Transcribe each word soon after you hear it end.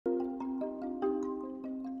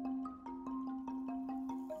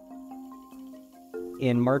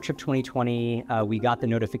In March of 2020, we got the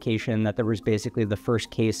notification that there was basically the first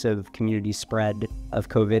case of community spread of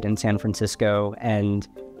COVID in San Francisco, and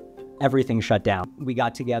everything shut down. We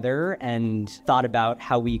got together and thought about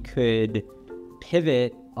how we could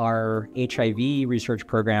pivot our HIV research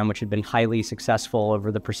program, which had been highly successful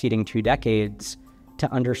over the preceding 2 decades,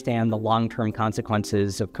 to understand the long-term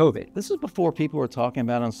consequences of COVID. This was before people were talking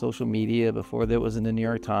about it on social media, before there was in the New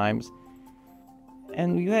York Times.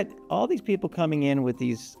 And you had all these people coming in with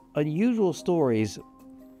these unusual stories,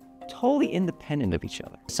 totally independent of each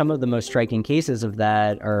other. Some of the most striking cases of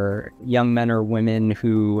that are young men or women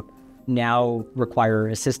who now require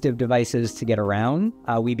assistive devices to get around.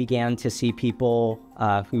 We began to see people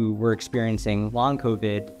who were experiencing long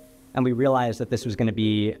COVID, and we realized that this was going to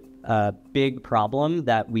be a big problem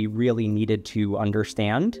that we really needed to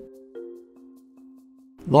understand.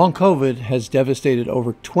 Long COVID has devastated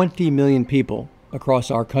over 20 million people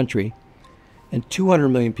across our country and 200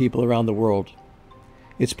 million people around the world.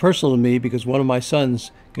 It's personal to me because one of my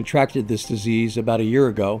sons contracted this disease about a year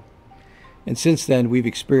ago, and since then we've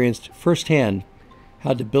experienced firsthand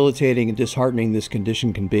how debilitating and disheartening this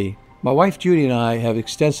condition can be. My wife Judy and I have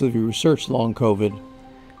extensively researched long COVID,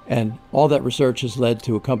 and all that research has led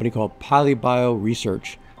to a company called PolyBio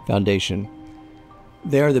Research Foundation.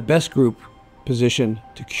 They are the best group positioned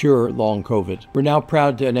to cure long COVID. We're now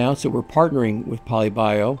proud to announce that we're partnering with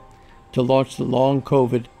PolyBio to launch the Long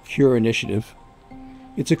COVID Cure Initiative.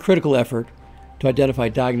 It's a critical effort to identify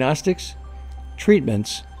diagnostics,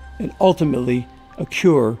 treatments, and ultimately a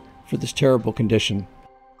cure for this terrible condition.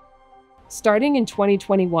 Starting in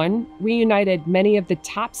 2021, we united many of the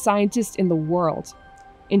top scientists in the world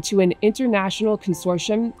into an international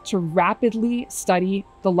consortium to rapidly study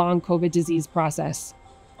the long COVID disease process.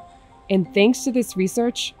 And thanks to this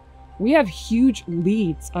research, we have huge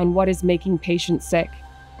leads on what is making patients sick.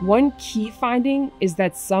 One key finding is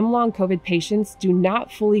that some long COVID patients do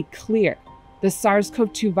not fully clear the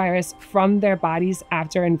SARS-CoV-2 virus from their bodies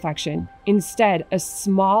after infection. Instead, a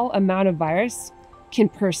small amount of virus can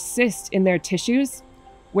persist in their tissues,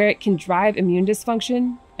 where it can drive immune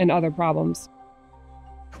dysfunction and other problems.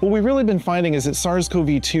 What we've really been finding is that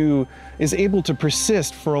SARS-CoV-2 is able to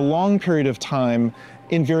persist for a long period of time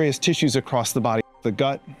in various tissues across the body: the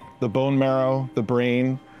gut, the bone marrow, the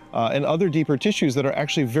brain, and other deeper tissues that are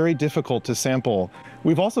actually very difficult to sample.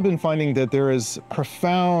 We've also been finding that there is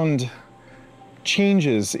profound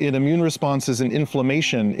changes in immune responses and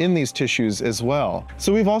inflammation in these tissues as well.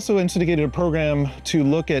 So we've also instigated a program to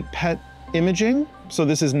look at PET imaging. So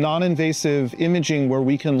this is non-invasive imaging where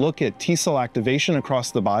we can look at T-cell activation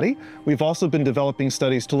across the body. We've also been developing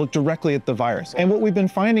studies to look directly at the virus. And what we've been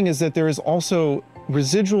finding is that there is also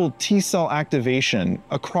residual T-cell activation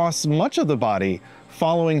across much of the body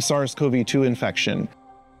following SARS-CoV-2 infection.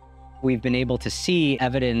 We've been able to see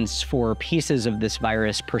evidence for pieces of this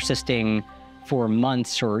virus persisting for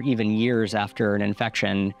months or even years after an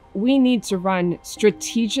infection. We need to run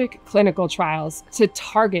strategic clinical trials to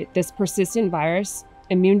target this persistent virus,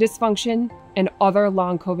 immune dysfunction, and other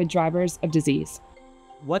long COVID drivers of disease.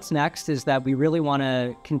 What's next is that we really want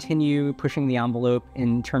to continue pushing the envelope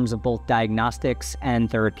in terms of both diagnostics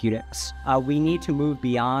and therapeutics. We need to move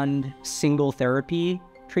beyond single therapy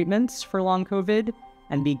treatments for long COVID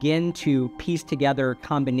and begin to piece together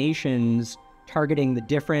combinations targeting the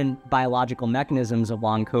different biological mechanisms of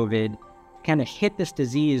long COVID, kind of hit this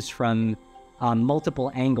disease from multiple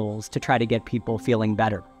angles to try to get people feeling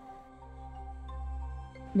better.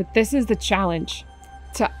 But this is the challenge.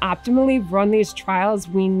 To optimally run these trials,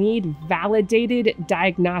 we need validated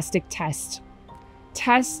diagnostic tests.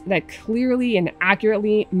 Tests that clearly and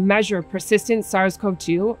accurately measure persistent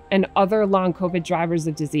SARS-CoV-2 and other long COVID drivers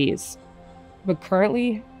of disease. But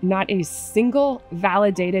currently, not a single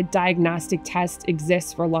validated diagnostic test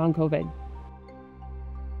exists for long COVID.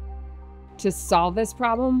 To solve this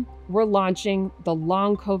problem, we're launching the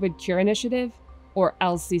Long COVID Cure Initiative, or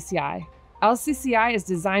LCCI. LCCI is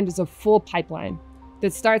designed as a full pipeline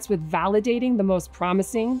that starts with validating the most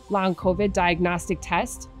promising long COVID diagnostic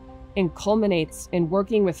test and culminates in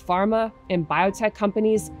working with pharma and biotech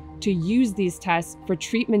companies to use these tests for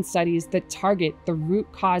treatment studies that target the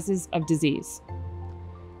root causes of disease.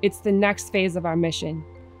 It's the next phase of our mission,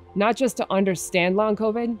 not just to understand long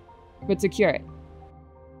COVID, but to cure it.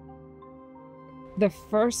 The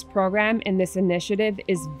first program in this initiative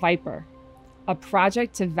is VIPER, a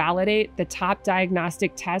project to validate the top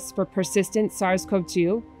diagnostic tests for persistent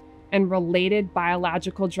SARS-CoV-2 and related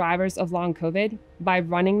biological drivers of long COVID by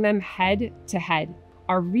running them head to head.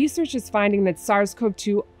 Our research is finding that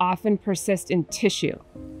SARS-CoV-2 often persists in tissue,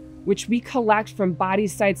 which we collect from body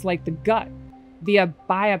sites like the gut, via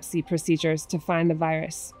biopsy procedures to find the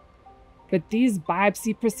virus. But these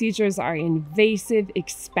biopsy procedures are invasive,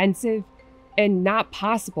 expensive, and not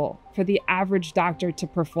possible for the average doctor to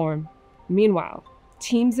perform. Meanwhile,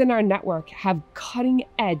 teams in our network have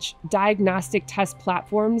cutting-edge diagnostic test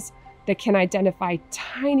platforms that can identify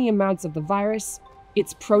tiny amounts of the virus,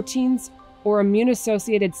 its proteins, or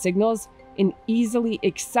immune-associated signals in easily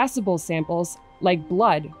accessible samples like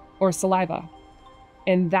blood or saliva.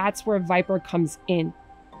 And that's where Viper comes in.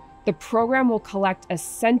 The program will collect a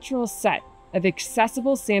central set of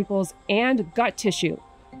accessible samples and gut tissue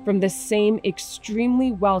from the same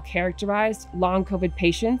extremely well-characterized long COVID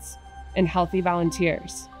patients and healthy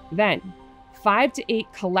volunteers. Then, 5 to 8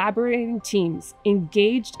 collaborating teams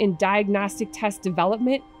engaged in diagnostic test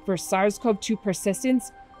development for SARS-CoV-2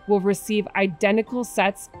 persistence will receive identical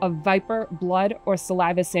sets of Viper blood or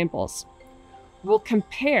saliva samples. We'll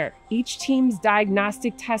compare each team's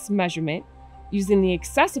diagnostic test measurement using the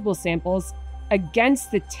accessible samples against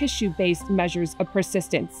the tissue-based measures of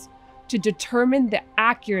persistence to determine the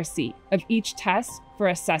accuracy of each test for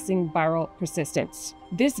assessing viral persistence.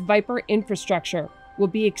 This Viper infrastructure will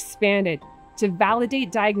be expanded to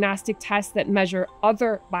validate diagnostic tests that measure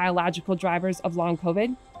other biological drivers of long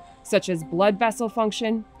COVID, such as blood vessel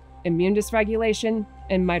function, immune dysregulation,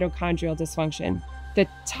 and mitochondrial dysfunction. The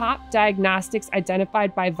top diagnostics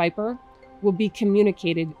identified by Viper will be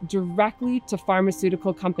communicated directly to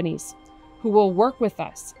pharmaceutical companies who will work with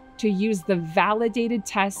us to use the validated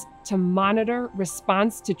tests to monitor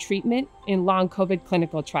response to treatment in long COVID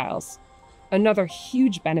clinical trials. Another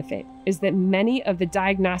huge benefit is that many of the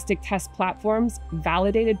diagnostic test platforms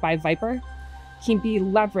validated by Viper can be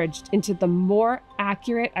leveraged into the more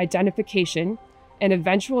accurate identification and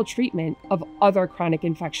eventual treatment of other chronic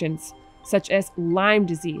infections, such as Lyme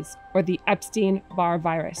disease or the Epstein-Barr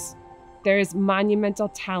virus. There is monumental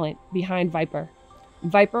talent behind Viper.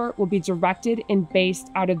 Viper will be directed and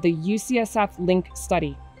based out of the UCSF LINC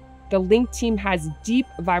study. The LINC team has deep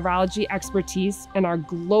virology expertise and are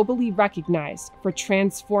globally recognized for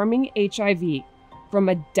transforming HIV from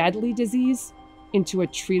a deadly disease into a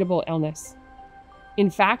treatable illness. In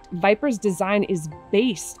fact, Viper's design is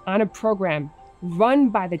based on a program run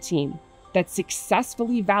by the team that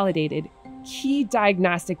successfully validated key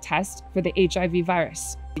diagnostic tests for the HIV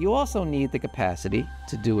virus. You also need the capacity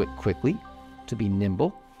to do it quickly, to be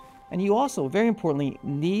nimble, and you also, very importantly,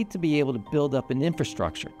 need to be able to build up an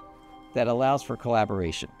infrastructure that allows for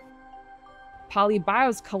collaboration.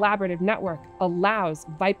 PolyBio's collaborative network allows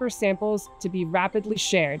Viper samples to be rapidly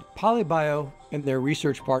shared. PolyBio and their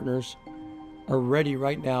research partners are ready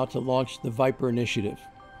right now to launch the Viper initiative.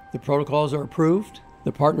 The protocols are approved,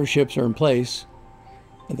 the partnerships are in place,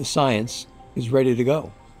 and the science is ready to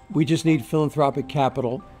go. We just need philanthropic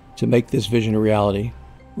capital to make this vision a reality.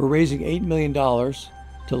 We're raising $8 million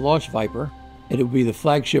to launch Viper, and it will be the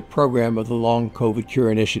flagship program of the Long COVID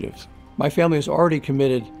Cure Initiative. My family has already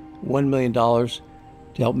committed $1 million to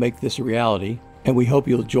help make this a reality, and we hope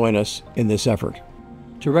you'll join us in this effort.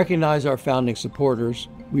 To recognize our founding supporters,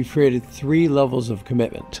 we've created 3 levels of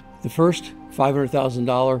commitment. The first,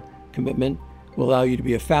 $500,000 commitment, will allow you to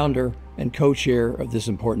be a founder and co-chair of this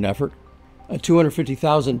important effort. A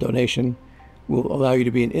 $250,000 donation will allow you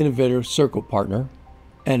to be an Innovator Circle partner,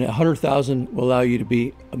 and $100,000 will allow you to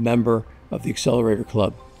be a member of the Accelerator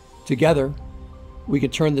Club. Together, we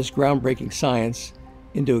can turn this groundbreaking science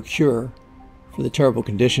into a cure for the terrible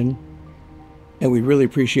condition, and we really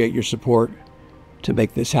appreciate your support to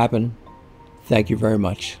make this happen. Thank you very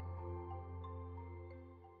much.